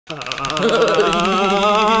battle!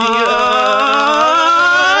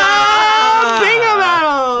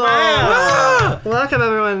 Wow. Welcome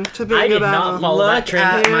everyone to bingo I did battle. not follow that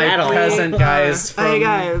trend at all. Present guys. Hey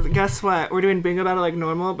guys, guess what? We're doing bingo battle like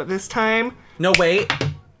normal, but this time. No, wait.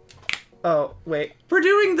 Oh wait. We're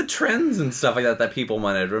doing the trends and stuff like that that people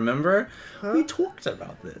wanted. Remember? Huh? We talked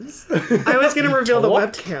about this. I was gonna reveal the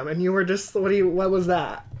webcam, and you were just what was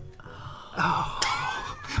that? Oh.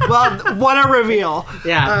 Well, what a reveal!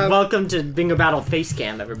 Yeah, welcome to Bingo Battle Face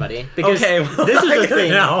Cam, everybody. Because well, this is a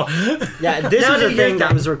thing. No. Yeah, this was a thing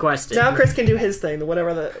that was requested. Now Chris can do his thing,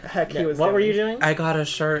 whatever the heck he was doing. What were you doing? I got a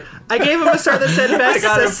shirt. I gave him a shirt that said best I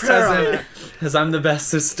got sister a on it. present. Because I'm the best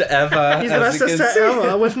sister ever. He's the best sister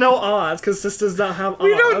ever, with no odds, because sisters don't have odds.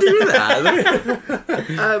 We don't do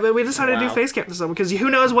that. But we decided to do face cam for someone, because who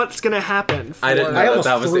knows what's going to happen. I didn't know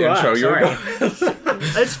that was the intro you were going.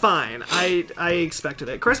 It's fine. I expected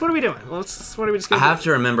it. Chris, what are we doing? What are we just I gonna have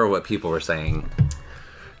to remember what people were saying.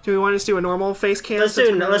 do we want to just do a normal face cam? Let's do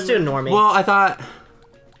a normie. Well, I thought...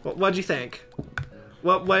 What'd you think?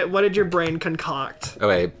 What did your brain concoct?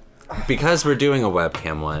 Okay, because we're doing a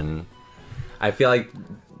webcam one, I feel like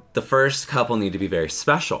the first couple need to be very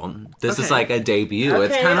special. This is like a debut. Okay,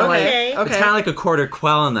 it's kind of okay. like it's kind of like a quarter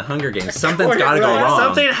quell in the Hunger Games. Something's got to go wrong.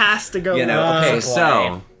 Something has to go You know. wrong. Okay,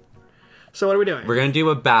 so what are we doing? we're gonna do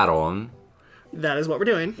a battle. That is what we're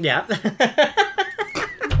doing. Yeah.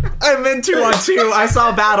 I meant 2-on-2. I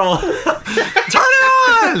saw battle. Turn it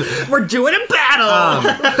on. We're doing a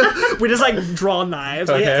battle. We just like draw knives.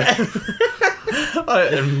 Okay.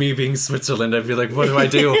 And me being Switzerland, I'd be like, what do I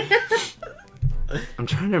do? I'm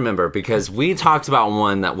trying to remember because we talked about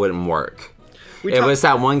one that wouldn't work. It was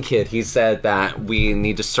that one kid. He said that we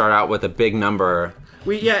need to start out with a big number.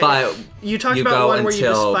 But you talked about one where you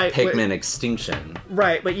just fight Pikmin extinction.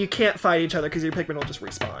 Right, but you can't fight each other because your Pikmin will just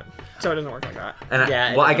respawn. So it doesn't work like that. And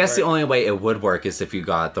I guess the only way it would work is if you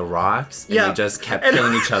got the rocks and you just kept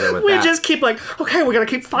killing each other with that. We just keep like, okay, we gotta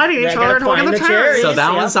keep fighting each other and holding the cherries. So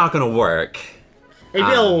that one's not gonna work. It'd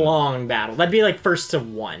be a long battle. That'd be like first to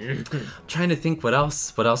one. I'm trying to think what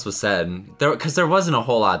else was said. Because there wasn't a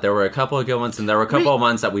whole lot. There were a couple of good ones and there were a couple of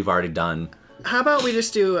ones that we've already done. How about we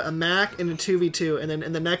just do a Mac and a 2v2, and then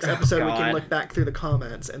in the next episode we can look back through the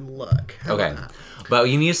comments and look. Okay,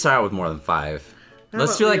 but you need to start out with more than 5.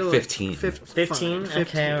 Let's do like 15. 15? 15?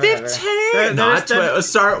 Okay, 15! Not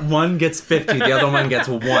start one gets 50, the other one gets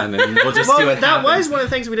 1, and we'll just see what happens. That was one of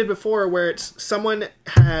the things we did before, where it's someone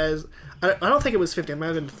has... I don't think it was 50, it might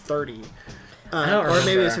have been 30. Or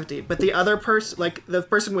maybe it was 50. But the other person, like the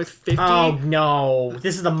person with 50... Oh, no.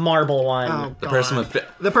 This is the marble one. Oh, the person with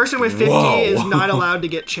 50 is not allowed to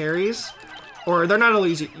get cherries. Or they're not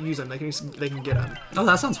allowed to use them. They can get them. Oh,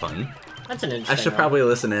 that sounds fun. That's an interesting I should probably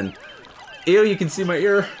listen in. Ew, you can see my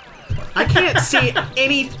ear. I can't see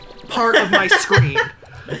any part of my screen.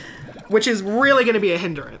 Which is really going to be a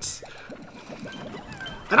hindrance.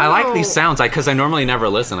 I like these sounds, because I normally never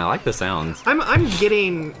listen. I like the sounds. I'm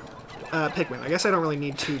getting... Pikmin. I guess I don't really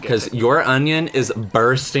need to get because your onion is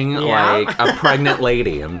bursting like a pregnant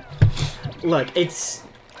lady. Look, it's...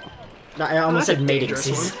 I almost said mating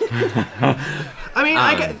season. I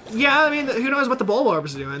mean, who knows what the bulb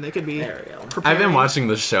orbs are doing? They could be preparing. I've been watching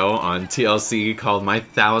the show on TLC called My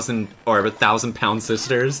 1,000-Pound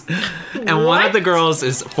Sisters. And one of the girls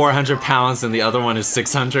is 400 pounds and the other one is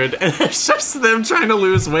 600. And it's just them trying to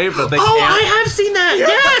lose weight, but they can't. Oh, I have seen that!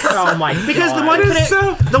 Yes! Oh my god. Because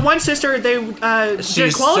the one sister, they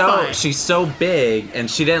didn't qualify. She's so big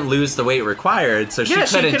and she didn't lose the weight required, so she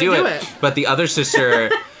couldn't do it. But the other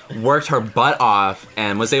sister... worked her butt off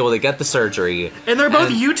and was able to get the surgery. And they're both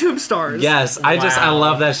YouTube stars. Yes, I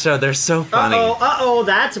love that show. They're so funny. Uh-oh,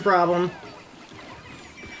 that's a problem.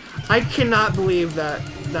 I cannot believe that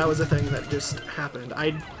was a thing that just happened.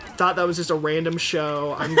 I thought that was just a random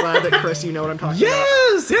show. I'm glad that, Chris, you know what I'm talking about.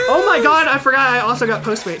 Yes! Oh my god, I forgot I also got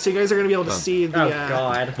Postmates, so you guys are going to be able to see the... Oh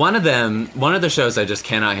god. One of the shows I just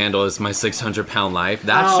cannot handle is My 600-Pound Life.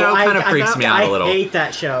 That show kind of freaks me out a little. I hate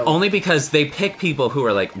that show. Only because they pick people who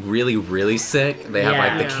are like really, really sick. They have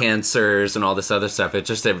like the cancers and all this other stuff.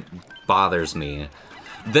 It bothers me.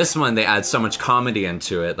 This one, they add so much comedy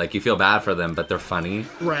into it. Like, you feel bad for them, but they're funny.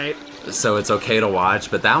 Right. So it's okay to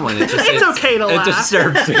watch, but that one, it's okay to laugh. It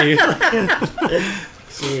disturbs me.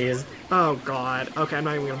 Jeez. Oh, God. Okay, I'm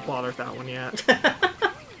not even going to bother with that one yet.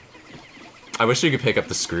 I wish you could pick up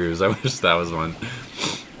the screws. I wish that was one.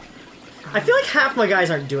 I feel like half my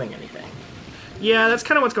guys aren't doing anything. Yeah, that's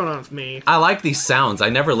kind of what's going on with me. I like these sounds. I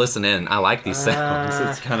never listen in. I like these sounds.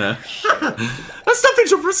 It's kind of... That's not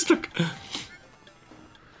futuristic.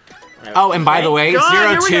 Oh, and by the way,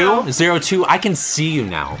 God, 02, I can see you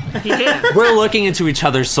now. He can. We're looking into each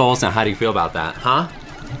other's souls now. How do you feel about that? Huh?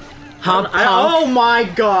 Oh my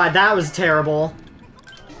god, that was terrible.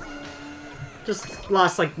 Just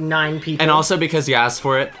lost like 9 people. And also because you asked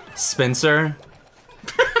for it, Spencer.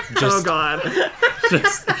 Oh god.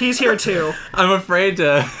 He's here too. I'm afraid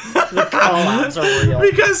to. The call-outs are real.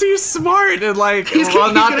 Because he's smart and like. He's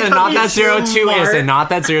not that smart. 02 isn't. Not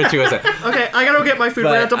that 02 isn't. Okay, I gotta go get my food.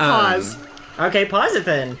 We have to pause. Okay, pause it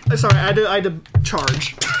then. Sorry, I had to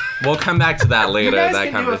charge. We'll come back to that later. You guys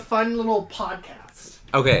that can do a fun little podcast.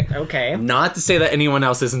 Okay. Okay. Not to say that anyone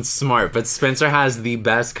else isn't smart, but Spencer has the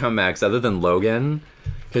best comebacks other than Logan.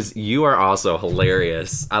 Because you are also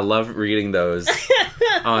hilarious. I love reading those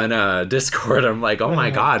on Discord. I'm like, oh my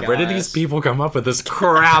god, where did these people come up with this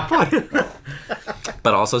crap?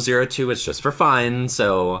 But also 02, it's just for fun,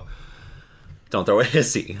 so don't throw a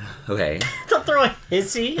hissy. Okay. Don't throw a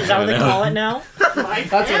hissy? Is that what they call it now? That's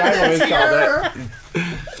what I always called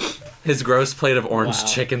it. His gross plate of orange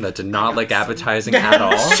chicken that did not look appetizing at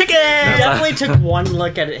all. Chicken! You definitely took one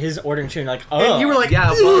look at his ordering and like, oh. And you were like,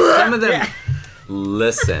 yeah, well, some of them... Yeah.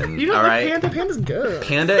 Listen, you don't all like right? Panda? Panda's good.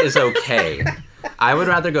 Panda is okay. I would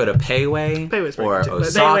rather go to Pei Wei or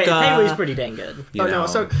Osaka. Pei Wei's pretty dang good. No,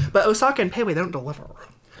 but Osaka and Pei Wei, they don't deliver.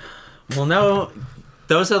 Well, no,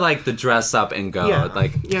 those are like the dress up and go. Yeah,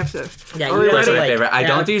 like you have to. Yeah, those are my favorite. I yeah,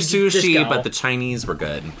 don't do just sushi, go. but the Chinese were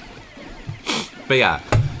good. But yeah.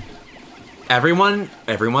 Everyone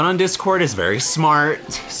on Discord is very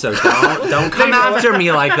smart, so don't come after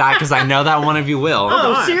me like that because I know that one of you will.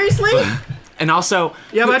 Oh, seriously? And also,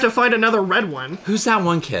 yeah, we have to find another red one. Who's that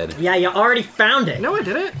one kid? Yeah, you already found it. No, I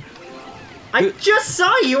didn't. I just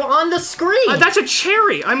saw you on the screen. That's a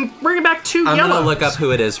cherry. I'm bringing back 2 yellows. I'm gonna look up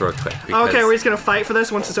who it is real quick. Okay, we're just gonna fight for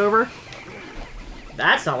this once it's over.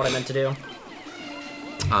 That's not what I meant to do.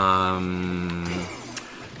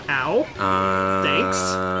 Ow. Thanks.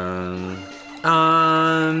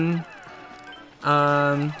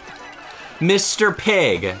 Mr.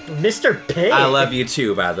 Pig. Mr. Pig? I love you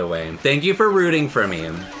too, by the way. Thank you for rooting for me.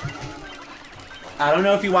 I don't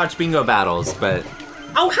know if you watch Bingo Battles, but...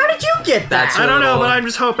 Oh, how did you get that? I don't know, but I'm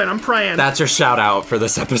just hoping. I'm praying. That's your shout out for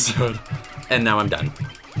this episode. And now I'm done.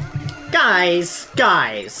 Guys!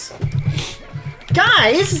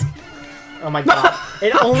 Oh my god.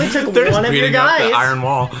 It only took one of your guys. The iron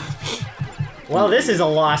wall. Well, this is a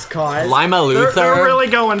lost cause. Lima Luther. They're really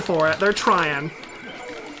going for it. They're trying.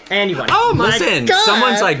 And you won. Oh my Listen, god!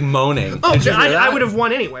 someone's like moaning. Oh, I would have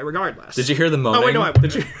won anyway, regardless. Did you hear the moaning? Oh wait, no, I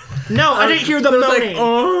wouldn't. No, I didn't hear the moaning.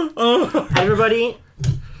 Like, Everybody,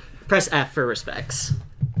 press F for respects.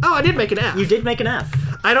 Oh, I did make an F. You did make an F.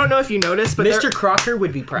 I don't know if you noticed, but Mr. Crocker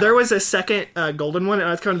would be proud. There was a second golden one, and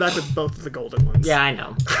I was coming back with both of the golden ones. Yeah, I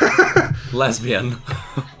know. Lesbian.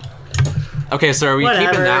 Okay, so are we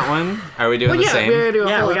keeping that one? Are we doing the same? We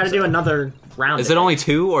gotta do another round. Is it only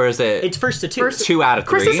 2, or is it... It's first to 2. 2 out of 3?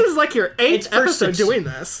 Chris, this is like your 8th episode doing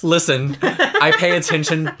this. Listen, I pay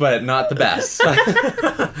attention, but not the best.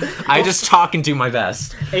 I just talk and do my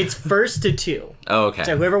best. It's first to 2. Oh, okay.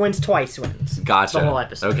 So whoever wins twice wins. Gotcha. The whole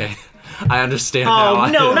episode. Okay. I understand now. Oh,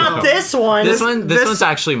 no, not this one. This one's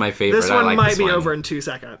actually my favorite. This one like might be over in 2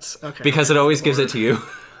 seconds. Okay. Because it always gives it to you.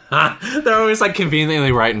 They're always like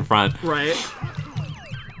conveniently right in front. Right.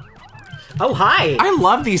 Oh, hi. I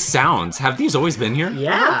love these sounds. Have these always been here?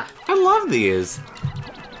 Yeah. I love these.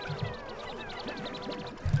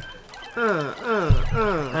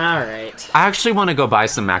 Alright. I actually want to go buy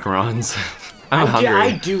some macarons. I'm hungry.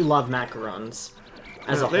 I do love macarons.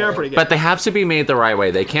 As a whole. They are pretty good. But they have to be made the right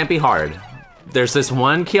way. They can't be hard. There's this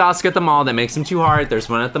one kiosk at the mall that makes them too hard. There's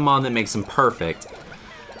one at the mall that makes them perfect.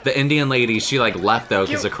 The Indian lady, she like left though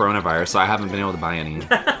because of coronavirus, so I haven't been able to buy any.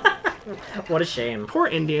 What a shame. Poor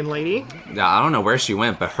Indian lady. Yeah, I don't know where she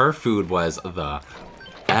went, but her food was the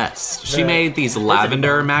best. She made these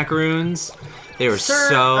lavender macaroons. They were so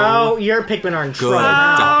Oh, your Pikmin are in trouble.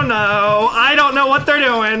 Oh no, I don't know what they're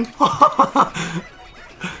doing.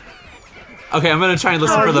 Okay, I'm gonna try and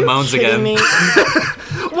listen for the moans again. Me?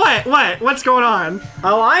 What's going on?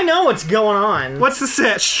 Oh, I know what's going on. What's the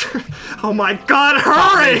sitch? Oh my god,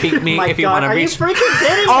 hurry! Peek me if you want to Are reach. you freaking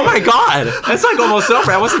kidding me? Oh my god, that's like almost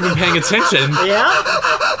over. I wasn't even paying attention. Yeah?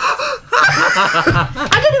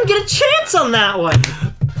 I didn't even get a chance on that one.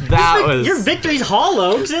 Your victory's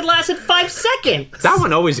hollow because it lasted 5 seconds. That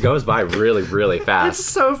one always goes by really, really fast. It's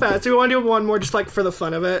so fast. Do we want to do one more just like for the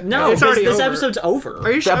fun of it? No, it's already this over. episode's over.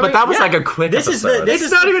 Are you sure? But that was like a quick episode.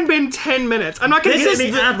 It's not even been 10 minutes. I'm not going to get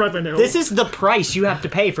any ad revenue. This is the price you have to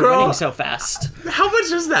pay for winning so fast. How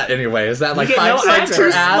much is that anyway? Is that like You get 5 no cents ads. per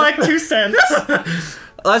ad? Like 2 cents.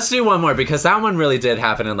 Let's do one more because that one really did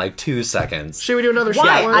happen in like 2 seconds. Should we do another Why?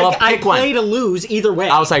 shot one? Well, I pick one. play to lose either way.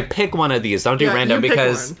 I was like, pick one of these. Don't do random you pick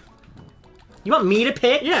because. one. You want me to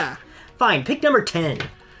pick? Yeah. Fine, pick number 10.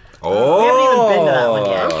 Oh. We haven't even been to that one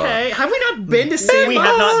yet. Okay. Have we not been to Sandbox? We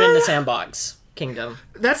have not been to Sandbox Kingdom.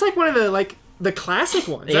 That's like one of the classic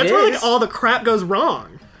ones. It That's where like is. all the crap goes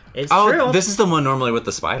wrong. It's Oh, true. this is the one normally with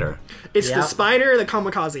the spider. It's the Yep. spider, the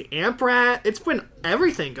kamikaze amp rat. It's when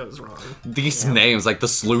everything goes wrong. These names, like the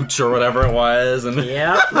slooch or whatever it was. And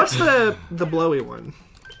Yep. What's the blowy one?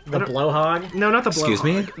 The blowhog. No, not the blowhog. Excuse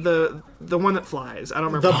me? The one that flies. I don't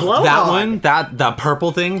remember. The blowhog. that one, that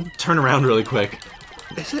purple thing, turn around really quick.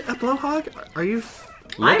 Is it a blowhog? Are you?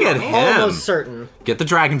 Look at I'm him. almost certain. Get the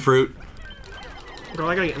dragon fruit. Girl,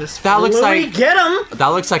 I gotta get this. That looks Louis, like get him! that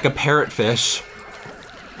looks like a parrotfish.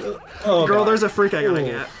 Oh, Girl, God. there's a freak I gotta Ooh.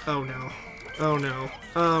 get. Oh no. Oh no.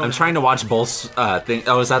 Oh. I'm trying to watch both things.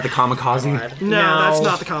 Oh, is that the kamikaze? God. No, that's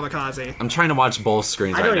not the kamikaze. I'm trying to watch both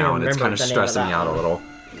screens I right don't now, even and it's kind remember of the name of stressing me that out a one. little.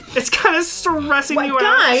 It's kind of stressing Wait, you out.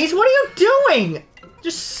 guys, what are you doing?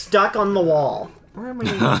 Just stuck on the wall. Where am I?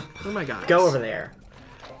 Where am I, guys? Go over there.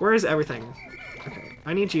 Where is everything? Okay,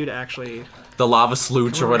 I need you to actually. The lava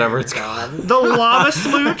slooch or whatever it's called. The lava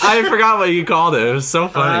slooch. I forgot what you called it. It was so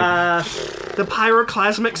funny. The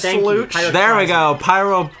pyroclasmic Thank you, slooch. There we go.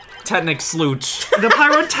 Pyrotechnic slooch. The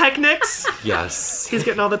pyrotechnics. Yes. He's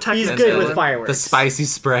getting all the technics. He's good going. with fireworks. The spicy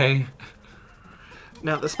spray.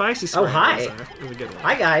 Now the spicy spray. hi. is a good one.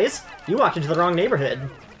 Hi, guys. You walked into the wrong neighborhood.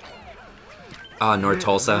 North That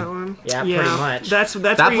Tulsa. one. Yeah, pretty much. That's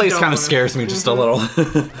That where you place don't kind of wanna- scares me just a little.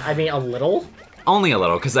 I mean, a little. Only a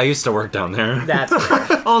little, because I used to work down there. That's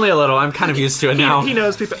Only a little. I'm kind of used to it now. He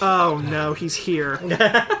knows people. Oh no, he's here.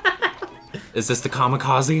 Is this the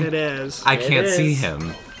kamikaze? It is. I can't is. see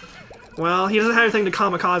him. Well, he doesn't have anything to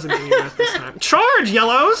kamikaze me with this time. Charge,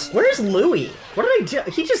 yellows! Where's Louis? What did I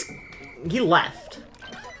do? He left.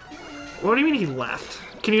 What do you mean he left?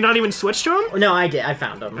 Can you not even switch to him? No, I did. I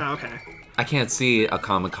found him. Oh, okay. I can't see a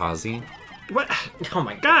kamikaze. What? Oh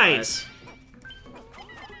my god. Guys!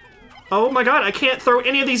 Oh my god, I can't throw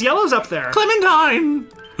any of these yellows up there. Clementine!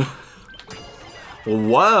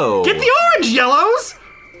 Whoa. Get the orange yellows!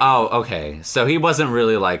 Oh, okay. So he wasn't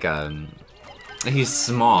really like he's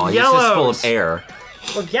small. He's just full of Yellows. air.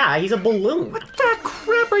 Well, yeah, he's a balloon. What the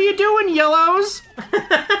crap are you doing, yellows?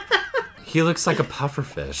 He looks like a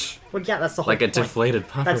pufferfish. Well, yeah, that's the whole Like a point. deflated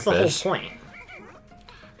pufferfish. That's the whole point.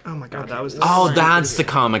 Oh my god, that was the Oh, Right. that's the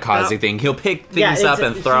kamikaze That- thing. He'll pick Yeah, things up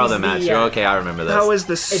it's- and throw he's them at the, you. uh, Okay, I remember this. that was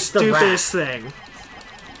the the stupidest thing.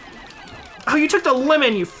 Oh, you took the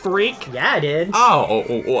lemon, you freak! Yeah, I did. Oh,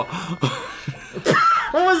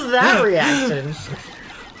 What was that reaction?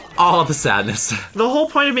 all the sadness. The whole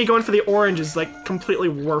point of me going for the orange is like completely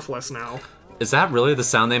worthless now. Is that really the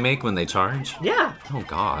sound they make when they charge? Yeah, Oh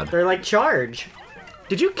god. they're like charge.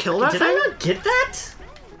 Did you kill that Did I thing? not get that?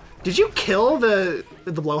 Did you kill the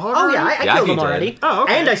blowhog? Oh yeah, already? I Yeah, killed you him did. already. Oh,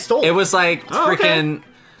 okay. And I stole It was like Oh, okay. freaking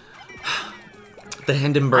the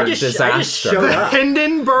Hindenburg I just disaster. showed The up.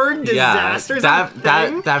 Hindenburg disaster. Is that a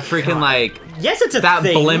thing? that freaking like Yes, it's a that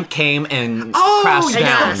thing. blimp came and Oh, crashed And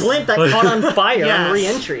down. it's the blimp that caught on fire Yes. on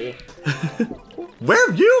re-entry. Where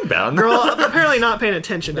have you been? Girl, I'm apparently not paying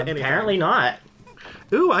attention to anything. Apparently not.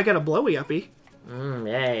 Ooh, I got a blowy uppy.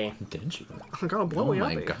 Yay. Did you? I got a Oh blowy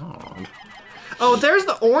my uppy. god. Oh, there's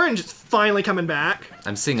the orange. It's finally coming back.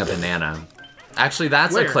 I'm seeing a banana. Actually,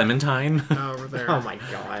 that's Where? a clementine. Over there. Oh my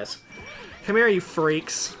gosh. Come here, you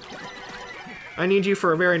freaks. I need you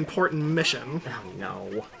for a very important mission. Oh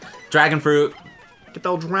no. Dragon fruit. Get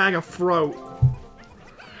the dragon fruit.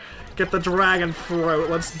 Get the dragon fruit.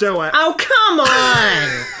 Let's do it. Oh, come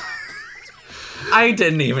on! I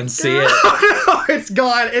didn't even see it. It's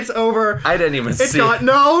gone. It's over. I didn't even It's see gone. it.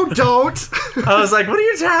 No, don't. I was like, what are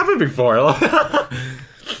you tapping me for?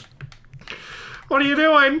 What are you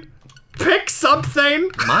doing? Pick something.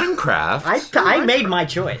 Minecraft? I made my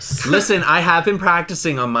choice. Listen, I have been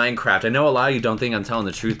practicing on Minecraft. I know a lot of you don't think I'm telling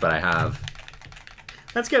the truth, but I have.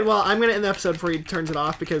 That's good. Well, I'm gonna end the episode before he turns it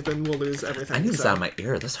off because then we'll lose everything. I need this so. out of my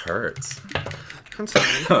ear. This hurts. That's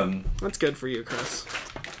fine. That's good for you, Chris.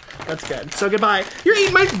 That's good. So goodbye. You're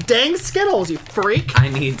eating my dang Skittles, you freak. I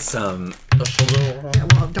need some. Yeah,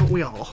 well, don't we all?